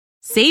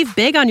Save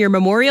big on your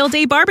Memorial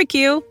Day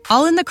barbecue,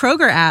 all in the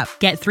Kroger app.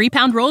 Get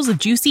 3-pound rolls of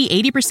juicy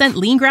 80%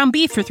 lean ground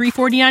beef for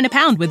 $3.49 a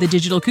pound with a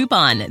digital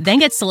coupon. Then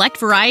get select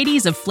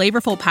varieties of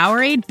flavorful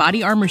Powerade,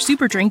 Body Armor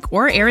Super Drink,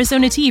 or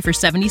Arizona tea for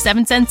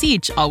 77 cents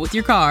each, all with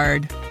your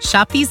card.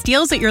 Shop these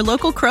deals at your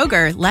local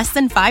Kroger, less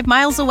than 5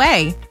 miles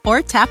away.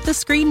 Or tap the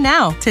screen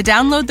now to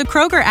download the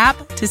Kroger app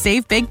to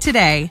save big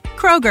today.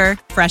 Kroger,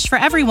 fresh for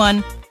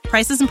everyone.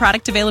 Prices and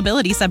product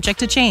availability subject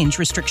to change.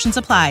 Restrictions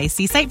apply.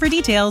 See site for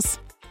details.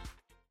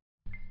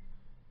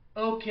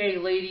 Okay,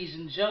 ladies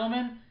and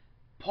gentlemen,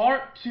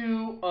 part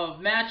 2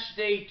 of match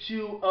day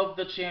 2 of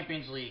the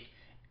Champions League.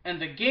 And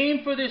the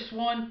game for this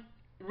one,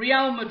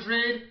 Real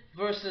Madrid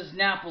versus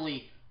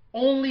Napoli,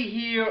 only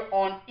here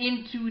on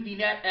Into the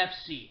Net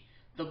FC,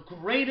 the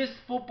greatest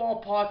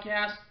football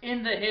podcast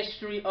in the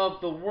history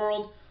of the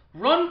world,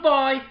 run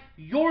by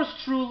yours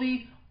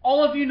truly.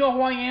 All of you know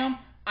who I am.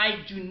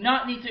 I do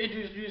not need to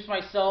introduce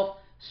myself,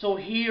 so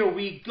here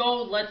we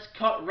go. Let's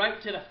cut right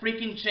to the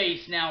freaking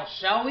chase now,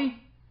 shall we?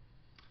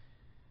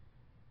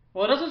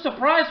 Well, it doesn't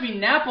surprise me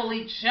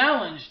Napoli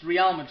challenged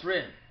Real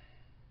Madrid.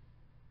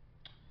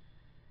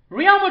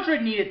 Real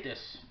Madrid needed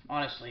this,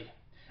 honestly.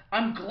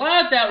 I'm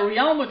glad that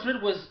Real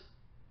Madrid was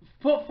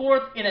put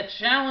forth in a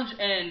challenge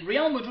and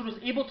Real Madrid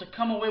was able to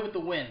come away with the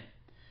win.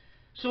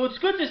 So it's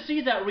good to see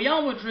that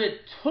Real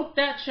Madrid took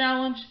that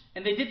challenge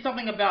and they did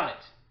something about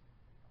it.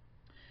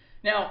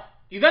 Now,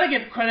 you got to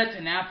give credit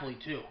to Napoli,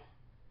 too.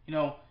 You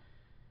know,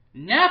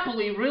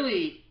 Napoli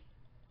really,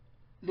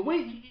 the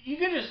way you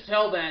can just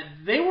tell that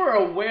they were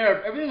aware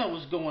of everything that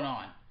was going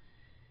on.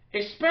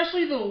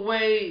 Especially the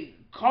way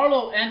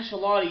Carlo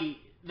Ancelotti,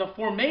 the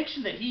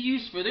formation that he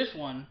used for this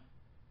one,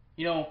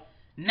 you know,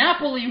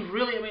 Napoli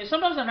really, I mean,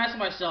 sometimes I'm asking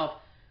myself,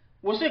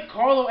 was it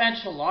Carlo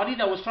Ancelotti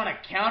that was trying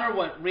to counter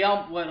what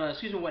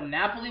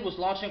Napoli was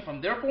launching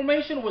from their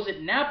formation, or was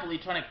it Napoli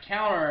trying to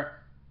counter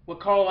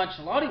what Carlo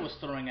Ancelotti was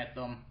throwing at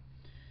them?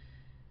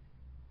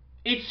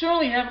 It's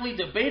certainly heavily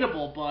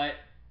debatable, but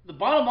the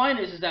bottom line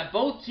is that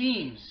both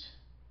teams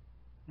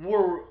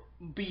were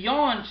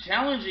beyond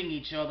challenging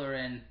each other,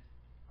 and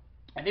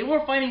they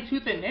were fighting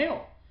tooth and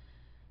nail.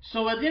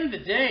 So at the end of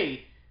the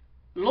day,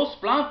 Los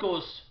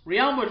Blancos,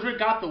 Real Madrid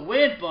got the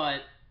win, but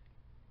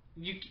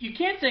you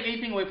can't take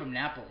anything away from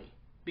Napoli,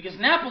 because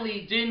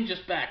Napoli didn't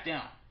just back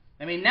down.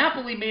 I mean,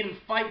 Napoli made them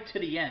fight to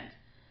the end.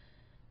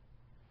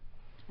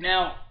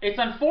 Now, it's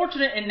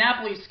unfortunate in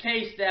Napoli's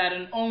case that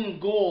an own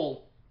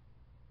goal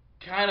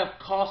kind of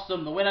cost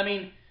them the win. I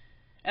mean,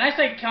 and I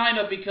say kind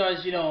of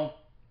because, you know,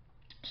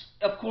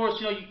 of course,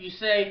 you know, you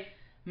say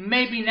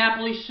maybe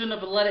Napoli shouldn't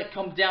have let it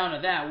come down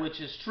to that, which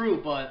is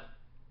true, but,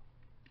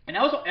 and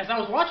as I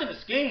was watching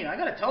this game, I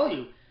gotta tell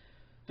you,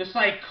 the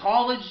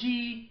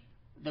psychology,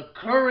 the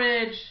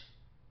courage,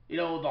 you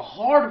know, the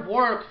hard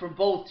work from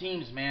both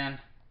teams, man.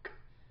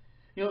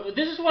 You know,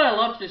 this is what I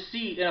love to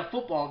see in a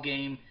football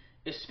game,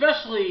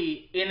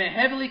 especially in a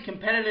heavily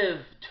competitive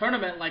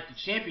tournament like the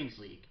Champions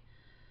League.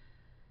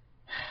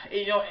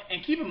 You know,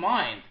 and keep in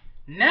mind,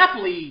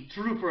 Napoli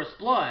drew first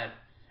blood,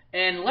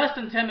 and less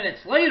than 10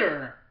 minutes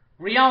later,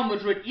 Real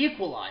Madrid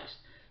equalized.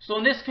 So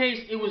in this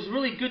case, it was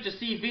really good to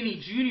see Vinny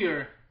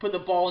Jr. put the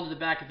ball into the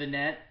back of the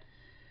net.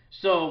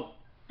 So,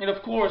 and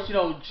of course, you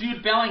know,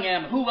 Jude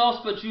Bellingham, who else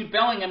but Jude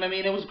Bellingham? I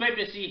mean, it was great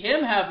to see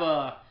him have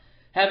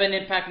an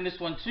impact in this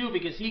one too,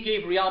 because he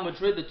gave Real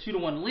Madrid the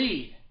 2-1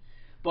 lead.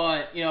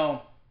 But, you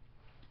know,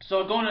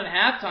 so going into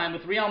halftime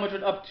with Real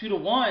Madrid up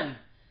 2-1,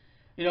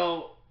 you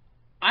know,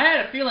 I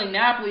had a feeling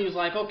Napoli was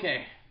like,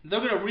 okay,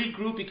 they're going to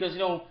regroup because, you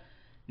know,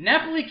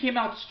 Napoli came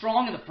out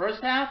strong in the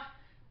first half,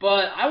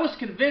 but I was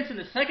convinced in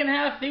the second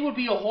half they would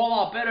be a whole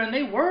lot better, and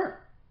they were.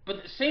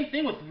 But the same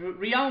thing with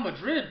Real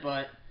Madrid,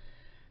 but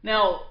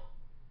now,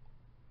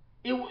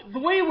 the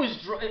way it was,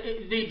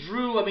 they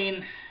drew, I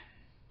mean,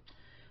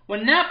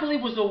 when Napoli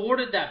was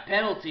awarded that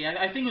penalty,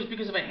 I think it was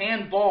because of a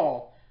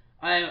handball.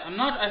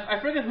 I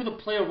forget who the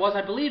player was.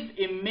 I believe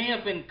it may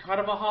have been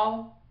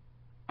Carvajal.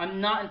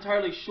 I'm not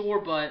entirely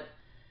sure, but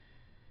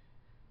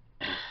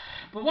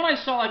when I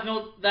saw, like, you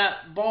know,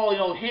 that ball, you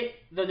know, hit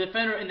the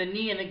defender in the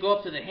knee and then go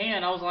up to the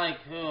hand, I was like,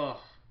 ugh.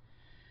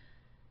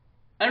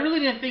 I really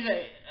didn't think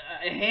that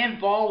a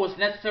handball was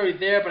necessary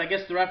there, but I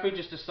guess the referee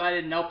just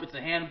decided, nope, it's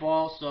a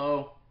handball.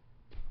 So,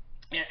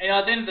 you know,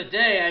 at the end of the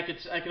day,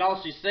 I could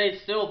honestly say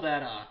still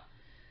that,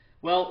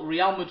 well,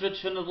 Real Madrid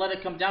shouldn't have let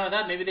it come down to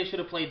that. Maybe they should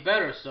have played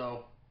better.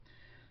 So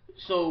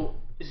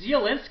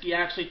Zielinski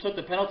actually took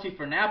the penalty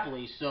for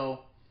Napoli. So,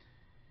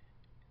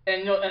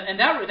 and you know, and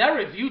that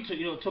review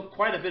took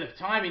quite a bit of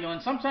time. You know,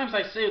 and sometimes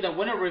I say that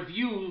when a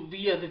review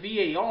via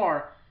the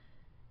VAR,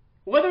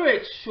 whether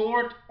it's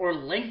short or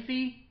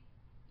lengthy,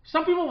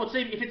 some people would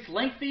say if it's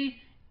lengthy,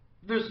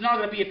 there's not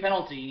going to be a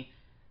penalty.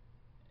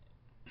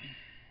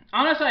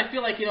 Honestly, I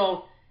feel like, you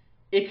know,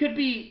 it could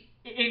be,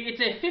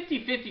 it's a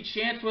 50-50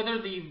 chance whether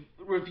the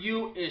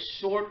review is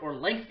short or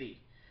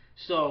lengthy.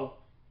 So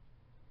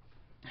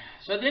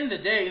at the end of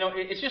the day, you know,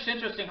 it's just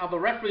interesting how the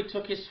referee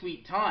took his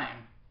sweet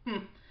time.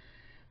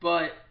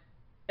 But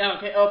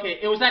okay,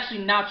 it was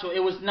actually Nacho.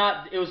 It was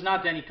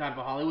not Danny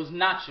Carvajal. It was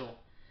Nacho.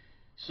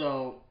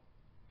 So,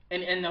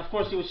 and of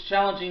course he was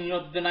challenging,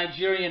 the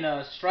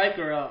Nigerian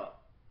striker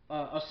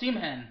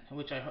Osimhen,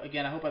 which I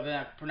hope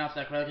I pronounced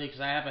that correctly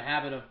because I have a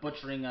habit of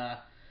butchering the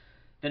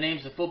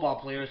names of football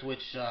players,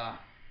 which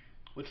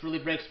really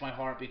breaks my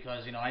heart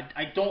because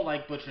I don't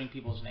like butchering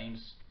people's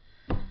names.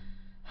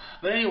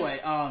 But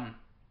anyway, and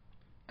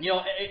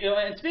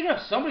speaking of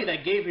somebody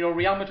that gave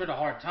Real Madrid a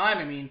hard time,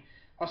 I mean,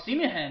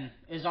 Osimhen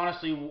is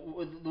honestly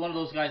one of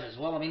those guys as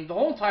well. I mean, the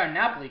whole entire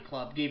Napoli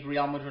club gave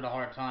Real Madrid a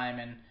hard time,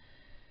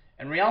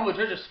 and Real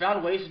Madrid just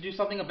found ways to do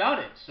something about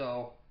it.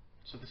 So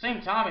at the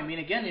same time, I mean,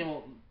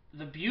 again,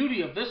 the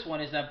beauty of this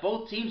one is that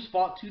both teams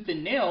fought tooth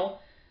and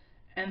nail,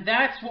 and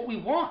that's what we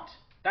want.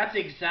 That's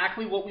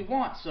exactly what we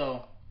want.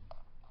 So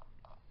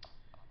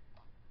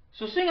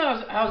seeing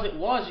as it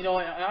was,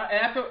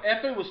 after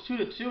it was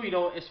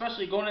 2-2,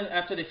 especially going in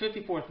after the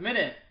 54th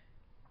minute,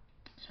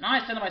 so now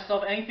I said to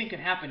myself, anything can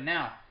happen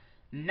now.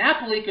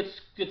 Napoli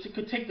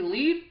could take the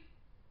lead,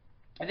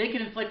 and they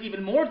could inflict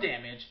even more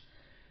damage.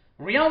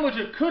 Real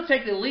Madrid could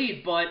take the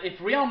lead, but if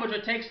Real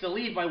Madrid takes the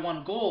lead by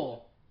 1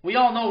 goal, we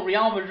all know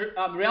Real Madrid's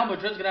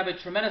going to have a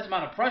tremendous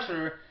amount of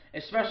pressure,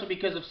 especially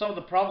because of some of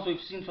the problems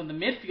we've seen from the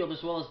midfield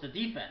as well as the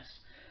defense.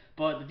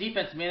 But the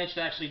defense managed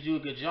to actually do a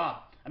good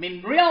job. I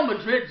mean, Real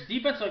Madrid's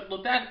defense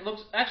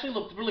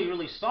looked really,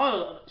 really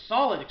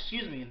solid.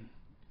 Excuse me, and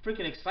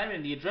freaking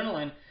excitement, the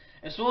adrenaline,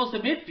 as well as the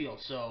midfield.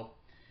 So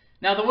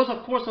now there was,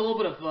 of course, a little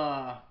bit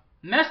of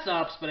mess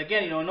ups, but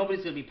again,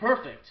 nobody's gonna be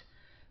perfect.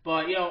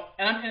 But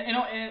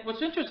and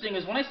what's interesting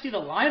is when I see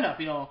the lineup,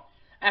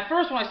 at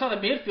first when I saw the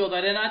midfield, I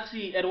did not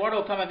see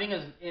Eduardo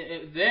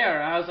Camavinga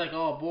there. I was like,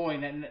 oh boy,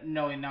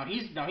 no, now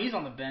he's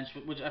on the bench,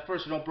 which at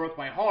first broke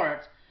my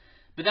heart.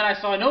 But then I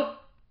saw, nope.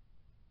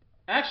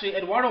 Actually,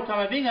 Eduardo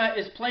Camavinga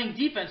is playing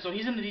defense, so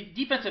he's in the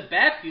defensive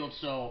backfield.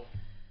 So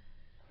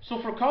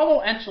for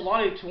Carlo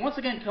Ancelotti to once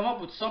again come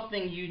up with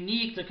something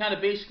unique to kind of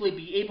basically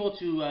be able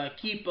to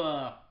keep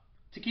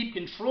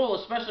control,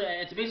 especially,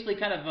 and to basically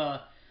kind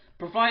of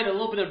provide a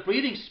little bit of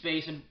breathing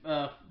space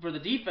for the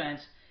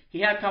defense, he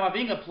had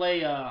Camavinga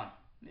play,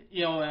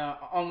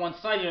 on one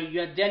side. You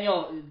had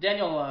Daniel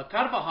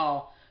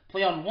Carvajal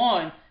play on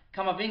one,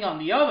 Camavinga on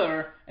the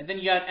other, and then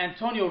you had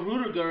Antonio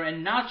Rudiger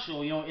and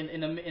Nacho,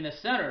 in the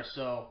center.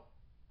 So,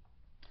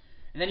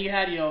 and then you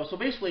had, so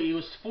basically it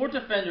was 4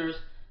 defenders,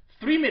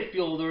 3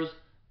 midfielders,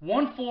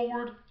 1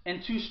 forward,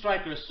 and 2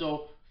 strikers.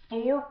 So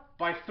 4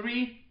 by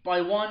 3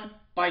 by 1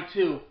 by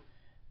 2.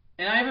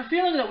 And I have a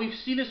feeling that we've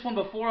seen this one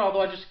before,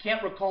 although I just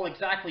can't recall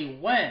exactly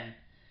when.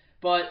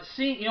 But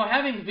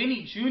having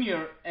Vinny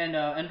Jr.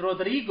 and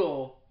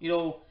Rodrigo,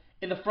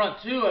 in the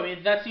front too, I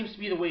mean, that seems to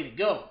be the way to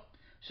go.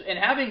 So, and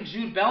having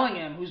Jude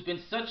Bellingham, who's been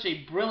such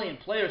a brilliant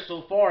player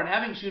so far, and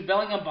having Jude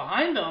Bellingham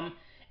behind them,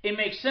 it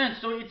makes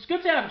sense. So it's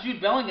good to have Jude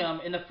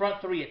Bellingham in the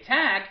front 3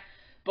 attack,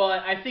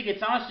 but I think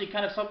it's honestly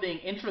kind of something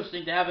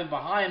interesting to have him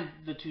behind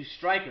the 2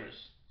 strikers.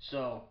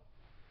 So,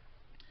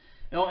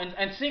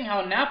 and seeing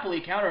how Napoli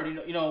countered,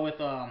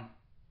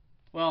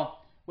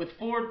 with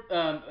 4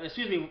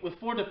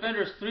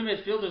 defenders, 3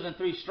 midfielders, and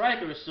 3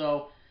 strikers.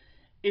 So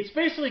it's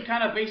basically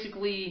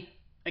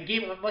a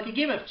game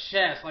of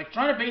chess, like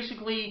trying to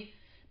basically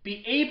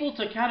be able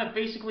to kind of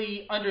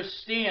basically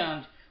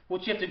understand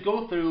what you have to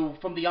go through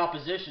from the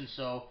opposition.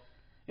 So,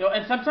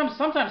 and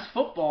sometimes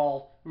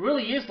football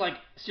really is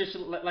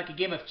seriously like a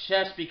game of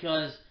chess,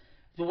 because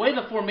the way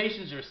the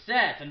formations are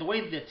set and the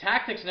way the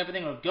tactics and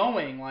everything are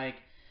going,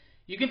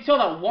 you can tell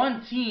that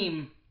one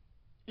team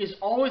is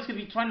always going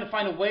to be trying to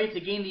find a way to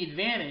gain the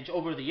advantage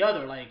over the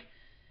other.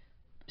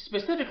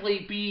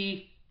 Specifically,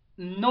 be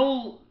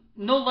no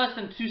less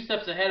than 2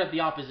 steps ahead of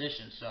the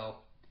opposition. So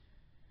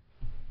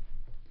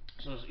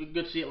it's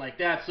good to see it like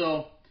that.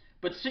 So,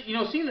 but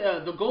seeing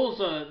the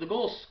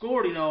goals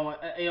scored,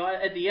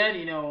 at the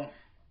end,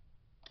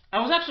 I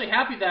was actually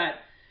happy that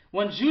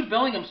when Jude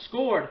Bellingham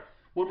scored,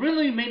 what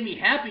really made me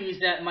happy is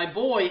that my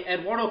boy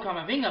Eduardo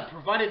Camavinga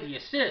provided the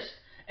assist,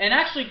 and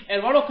actually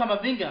Eduardo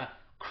Camavinga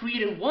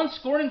created 1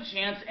 scoring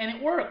chance and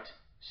it worked.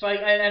 So I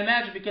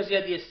imagine because he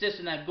had the assist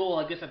in that goal,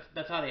 I guess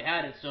that's how they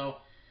had it. So,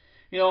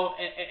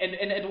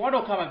 and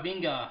Eduardo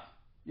Camavinga,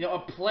 a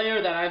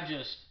player that I've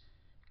just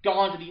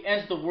gone to the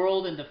ends of the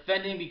world in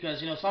defending,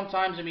 because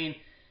sometimes, I mean,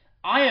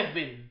 I have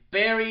been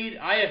buried,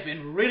 I have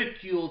been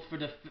ridiculed for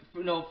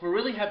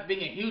really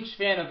being a huge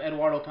fan of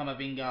Eduardo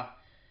Camavinga.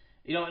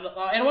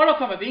 Eduardo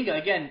Camavinga,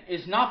 again,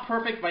 is not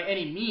perfect by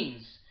any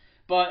means,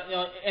 but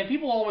and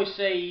people always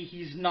say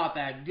he's not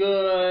that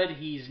good,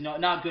 he's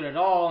not good at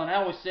all, and I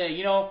always say,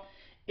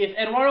 if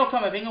Eduardo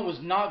Camavinga was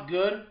not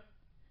good,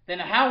 then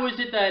how is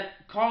it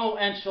that Carlo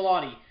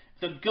Ancelotti,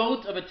 the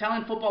GOAT of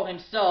Italian football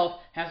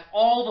himself, has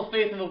all the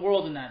faith in the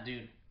world in that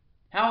dude?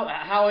 How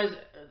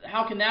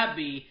can that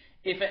be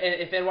if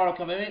Eduardo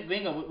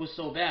Camavinga was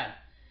so bad?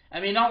 I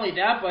mean, not only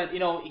that, but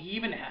he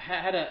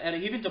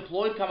even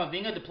deployed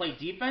Camavinga to play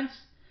defense.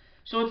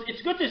 So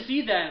it's good to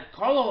see that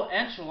Carlo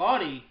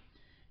Ancelotti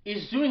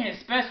is doing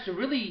his best to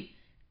really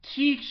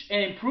teach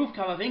and improve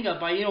Camavinga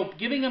by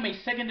giving him a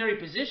secondary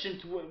position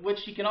to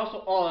which he can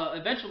also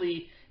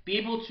eventually be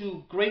able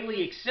to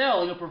greatly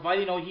excel,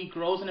 provided, he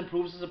grows and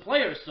improves as a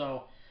player.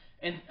 So,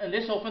 and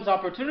this opens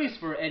opportunities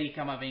for Eddie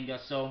Camavinga.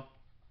 So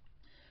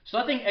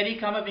I think Eddie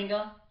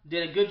Camavinga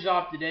did a good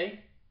job today.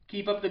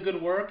 Keep up the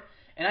good work.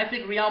 And I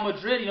think Real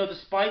Madrid,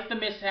 despite the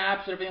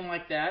mishaps and everything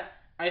like that,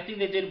 I think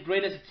they did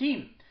great as a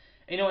team.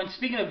 And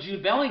speaking of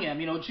Jude Bellingham,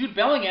 Jude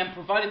Bellingham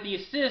provided the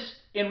assist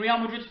in Real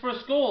Madrid's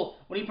first goal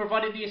when he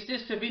provided the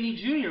assist to Vini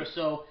Jr.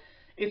 So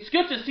it's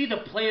good to see the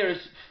players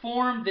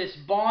form this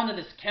bond and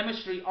this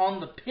chemistry on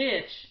the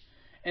pitch,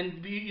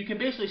 and you can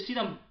basically see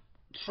them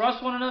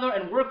trust one another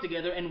and work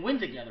together and win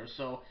together.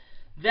 So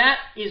that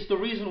is the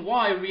reason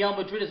why Real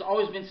Madrid has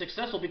always been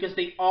successful, because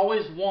they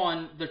always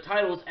won the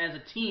titles as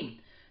a team.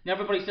 Now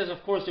everybody says,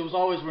 of course, it was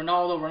always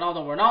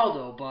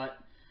Ronaldo, but at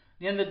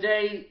the end of the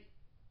day,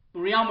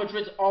 Real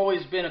Madrid's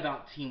always been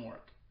about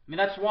teamwork. I mean,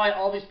 that's why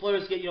all these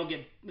players get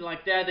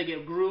like that. They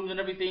get groomed and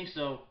everything.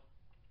 So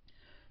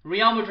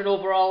Real Madrid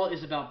overall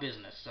is about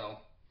business. So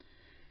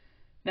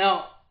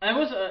now it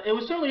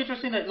was certainly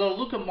interesting that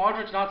Luka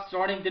Modric not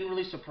starting didn't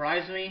really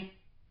surprise me,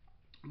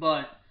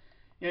 but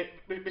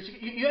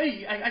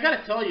I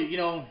gotta tell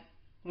you,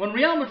 when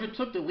Real Madrid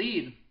took the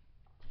lead,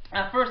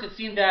 at first it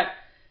seemed that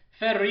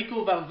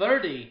Federico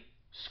Valverde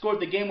scored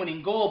the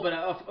game-winning goal, but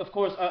of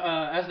course,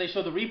 as they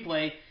showed the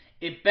replay,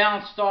 it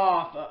bounced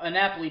off a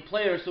Napoli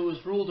player, so it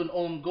was ruled an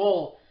own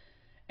goal.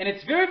 And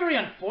it's very, very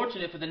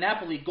unfortunate for the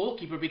Napoli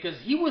goalkeeper, because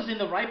he was in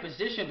the right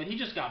position, but he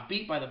just got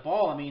beat by the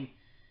ball. I mean,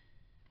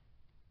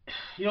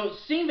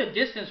 seeing the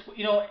distance,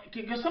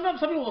 because sometimes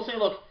some people will say,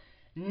 look,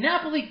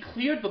 Napoli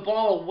cleared the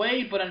ball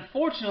away, but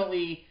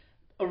unfortunately,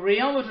 a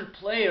Real Madrid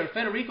player,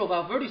 Federico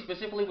Valverde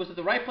specifically, was at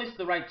the right place at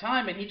the right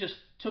time, and he just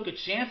took a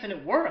chance, and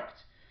it worked.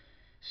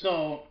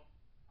 So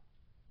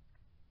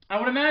I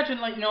would imagine,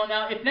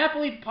 now if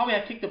Napoli probably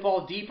had kicked the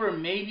ball deeper,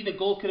 maybe the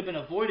goal could have been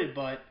avoided.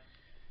 But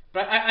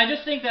I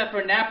just think that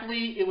for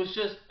Napoli, it was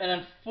just an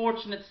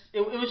unfortunate.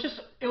 It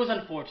was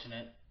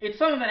unfortunate. It's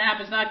something that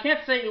happens. Now I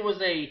can't say it was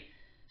a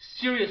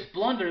serious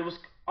blunder. It was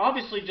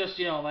obviously just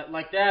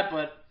like that.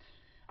 But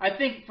I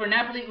think for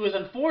Napoli, it was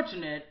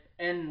unfortunate.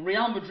 And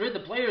Real Madrid,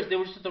 the players, they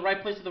were just at the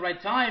right place at the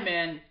right time,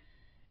 and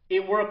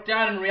it worked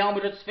out in Real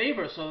Madrid's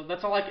favor. So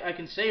that's all I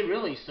can say,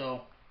 really.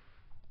 So.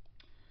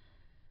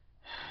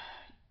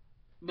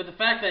 But the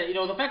fact that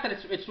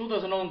it's ruled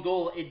as an own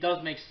goal, it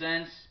does make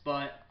sense.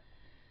 But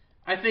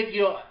I think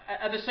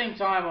at the same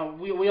time,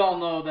 we all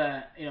know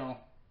that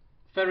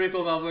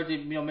Federico Valverde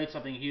made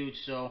something huge.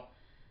 So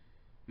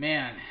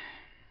man,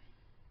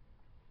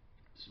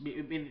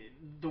 I mean,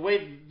 the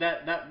way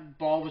that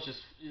ball was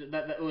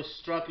that it was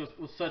struck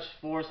with such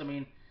force. I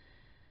mean,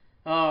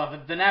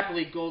 the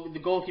Napoli the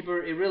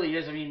goalkeeper, it really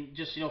is. I mean,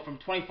 just from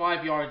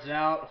 25 yards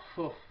out.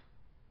 Whew,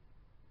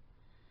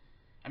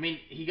 I mean,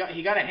 he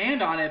got a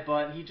hand on it,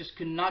 but he just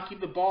could not keep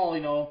the ball,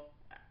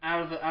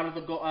 out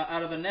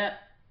of the net.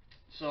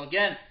 So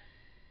again,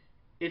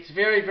 it's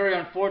very, very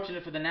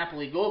unfortunate for the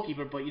Napoli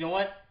goalkeeper. But you know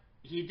what?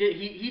 He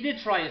did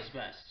try his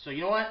best. So you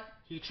know what?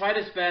 He tried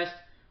his best.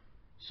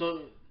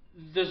 So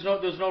there's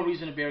no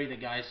reason to bury the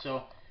guy.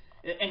 So,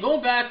 and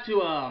going back to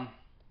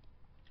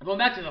the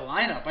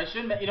lineup, I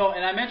should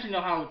and I mentioned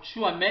how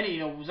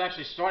Tchouaméni was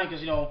actually starting,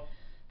 because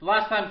the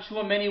last time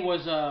Tchouaméni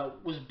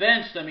was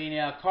benched, I mean,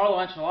 Carlo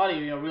Ancelotti,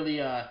 really,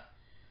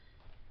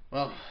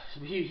 well,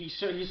 he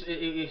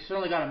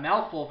certainly got a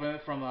mouthful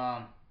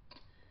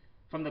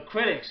from the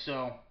critics.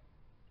 So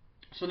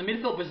the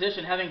midfield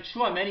position, having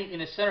Tchouaméni in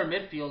the center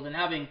midfield and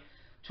having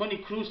Toni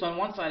Kroos on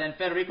one side and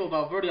Federico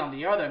Valverde on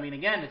the other. I mean,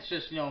 again, it's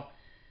just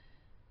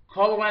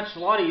Carlo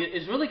Ancelotti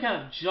is really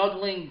kind of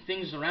juggling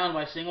things around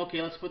by saying,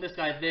 okay, let's put this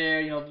guy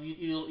there,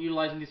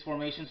 utilizing these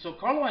formations. So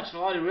Carlo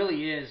Ancelotti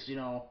really is,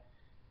 He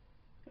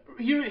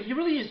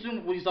really is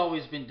doing what he's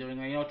always been doing,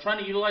 trying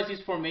to utilize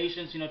these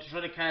formations, to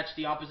try to catch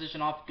the opposition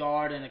off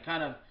guard and to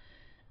kind of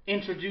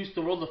introduce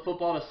the world of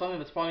football to something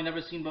that's probably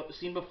never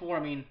seen before. I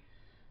mean,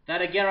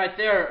 that again right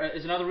there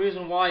is another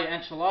reason why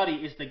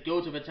Ancelotti is the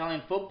GOAT of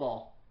Italian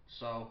football.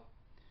 So,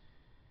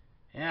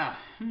 yeah.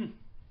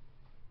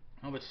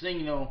 But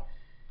seeing,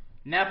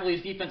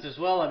 Napoli's defense as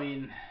well, I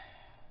mean,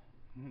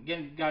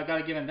 again,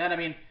 gotta give him that. I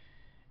mean,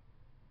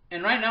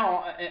 And right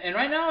now,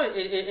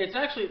 it's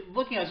actually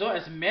looking as though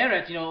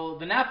Meret,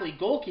 the Napoli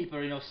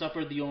goalkeeper,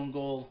 suffered the own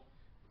goal.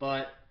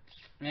 But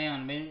man,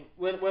 I mean,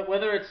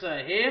 whether it's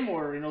him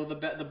or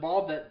the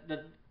ball that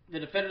the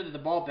defender that the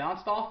ball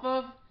bounced off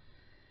of,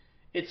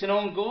 it's an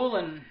own goal,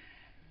 and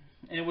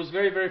it was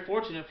very, very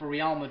fortunate for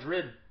Real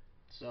Madrid.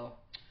 So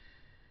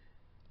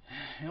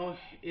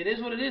it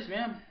is what it is,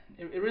 man.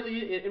 It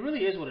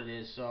really is what it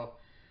is.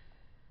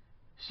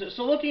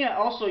 So looking at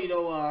also,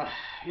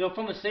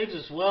 from the saves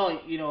as well,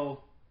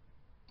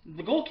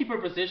 the goalkeeper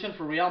position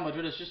for Real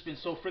Madrid has just been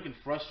so freaking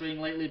frustrating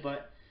lately.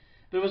 But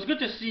it was good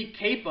to see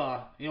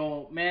Kepa,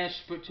 manage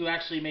to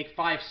actually make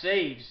 5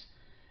 saves,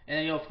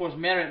 and of course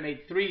Meret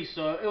made 3.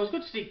 So it was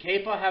good to see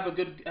Kepa have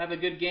a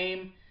good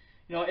game.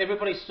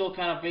 Everybody's still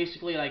kind of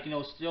basically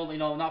still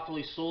not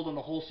fully sold on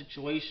the whole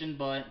situation,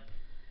 but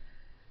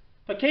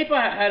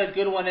Kepa had a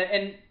good one,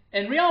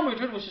 and Real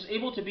Madrid was just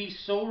able to be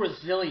so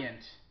resilient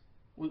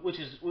which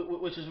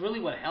is really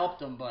what helped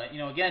them. But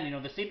again,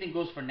 the same thing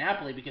goes for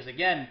Napoli, because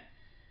again,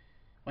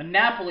 when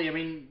Napoli,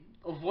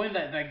 avoiding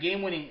that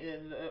game-winning,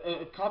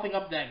 coughing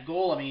up that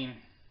goal,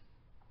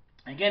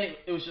 again,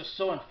 it was just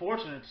so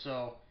unfortunate.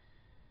 So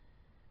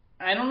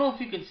I don't know if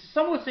you can.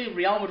 Some would say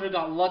Real Madrid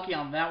got lucky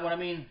on that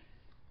one.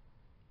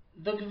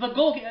 The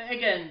goal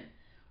again.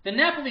 The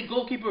Napoli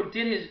goalkeeper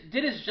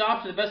did his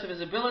job to the best of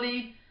his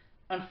ability.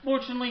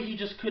 Unfortunately,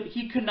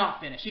 he could not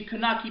finish. He could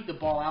not keep the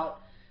ball out.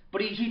 But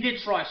he did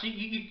try. So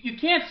you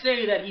can't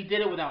say that he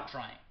did it without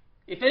trying.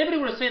 If anybody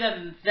were to say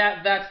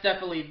that, that's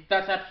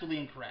absolutely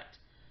incorrect.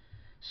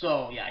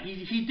 So yeah,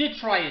 he did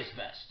try his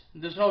best.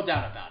 There's no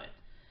doubt about it.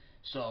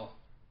 So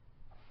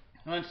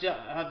let's see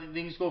how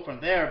things go from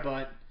there.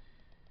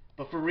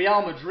 But for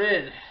Real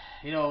Madrid,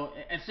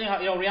 and seeing how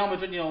Real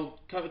Madrid,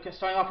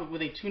 starting off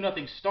with a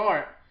 2-0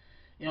 start,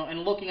 and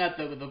looking at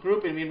the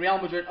group, Real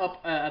Madrid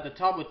up at the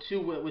top with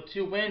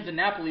two wins, and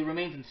Napoli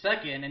remains in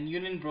second, and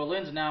Union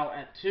Berlin's now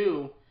at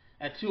two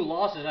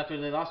losses after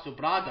they lost to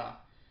Braga.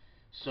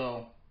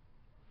 So,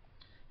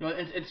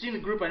 and seeing the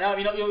group right now,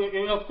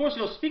 of course,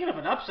 speaking of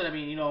an upset,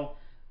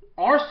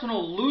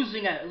 Arsenal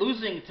losing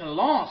to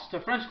Lens, to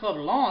French club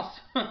Lens,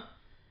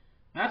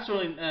 that's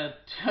really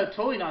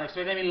totally not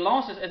expected.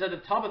 Lens is at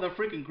the top of the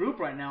freaking group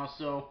right now.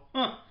 So,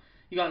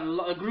 you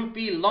got Group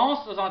B.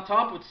 Lens is on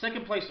top with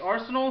second place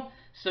Arsenal,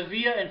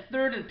 Sevilla in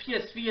third, and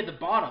PSV at the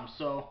bottom.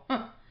 So,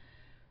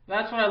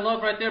 that's what I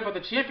love right there about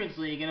the Champions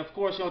League. And of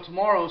course,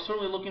 tomorrow,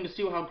 certainly looking to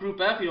see how Group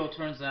F,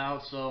 turns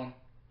out. So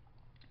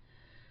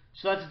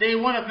that's day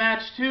one of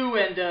match 2,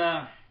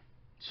 and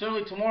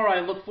certainly tomorrow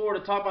I look forward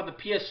to talk about the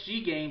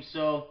PSG game.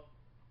 So,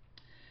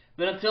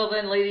 but until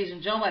then, ladies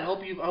and gentlemen, I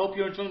hope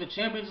you're enjoying the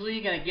Champions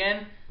League. And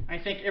again, I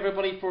thank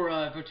everybody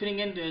for tuning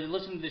in to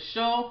listen to this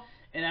show.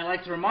 And I'd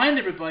like to remind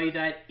everybody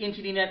that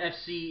Into the Net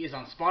FC is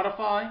on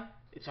Spotify,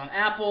 it's on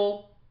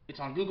Apple, it's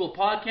on Google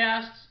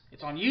Podcasts,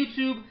 it's on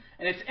YouTube,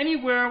 and it's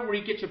anywhere where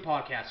you get your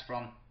podcasts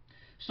from.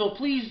 So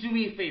please do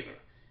me a favor.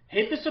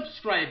 Hit the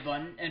subscribe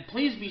button, and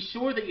please be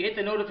sure that you hit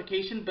the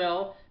notification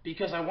bell,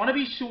 because I want to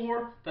be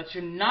sure that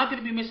you're not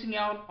going to be missing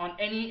out on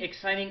any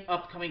exciting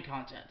upcoming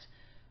content.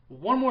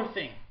 One more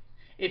thing.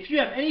 If you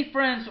have any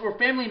friends or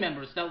family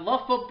members that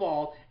love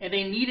football and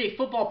they need a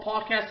football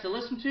podcast to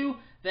listen to,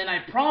 then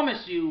I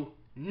promise you,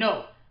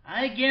 no,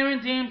 I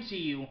guarantee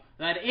you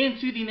that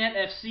Into the Net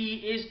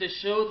FC is the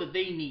show that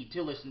they need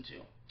to listen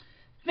to.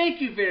 Thank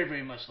you very,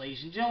 very much,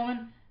 ladies and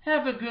gentlemen.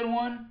 Have a good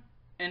one,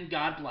 and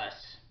God bless.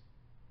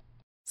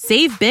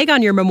 Save big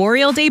on your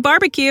Memorial Day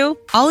barbecue,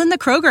 all in the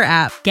Kroger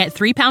app. Get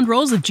 3-pound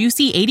rolls of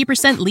juicy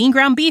 80% lean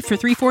ground beef for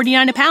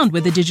 $3.49 a pound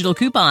with a digital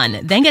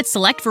coupon. Then get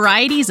select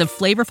varieties of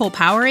flavorful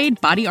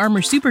Powerade, Body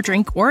Armor Super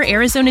Drink, or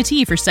Arizona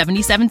tea for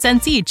 77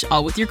 cents each,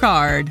 all with your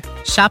card.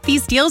 Shop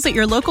these deals at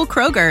your local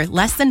Kroger,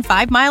 less than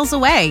 5 miles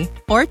away.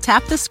 Or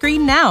tap the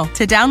screen now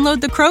to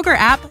download the Kroger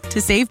app to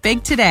save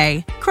big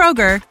today.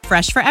 Kroger,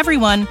 fresh for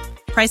everyone.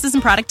 Prices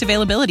and product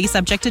availability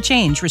subject to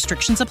change.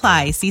 Restrictions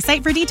apply. See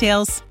site for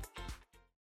details.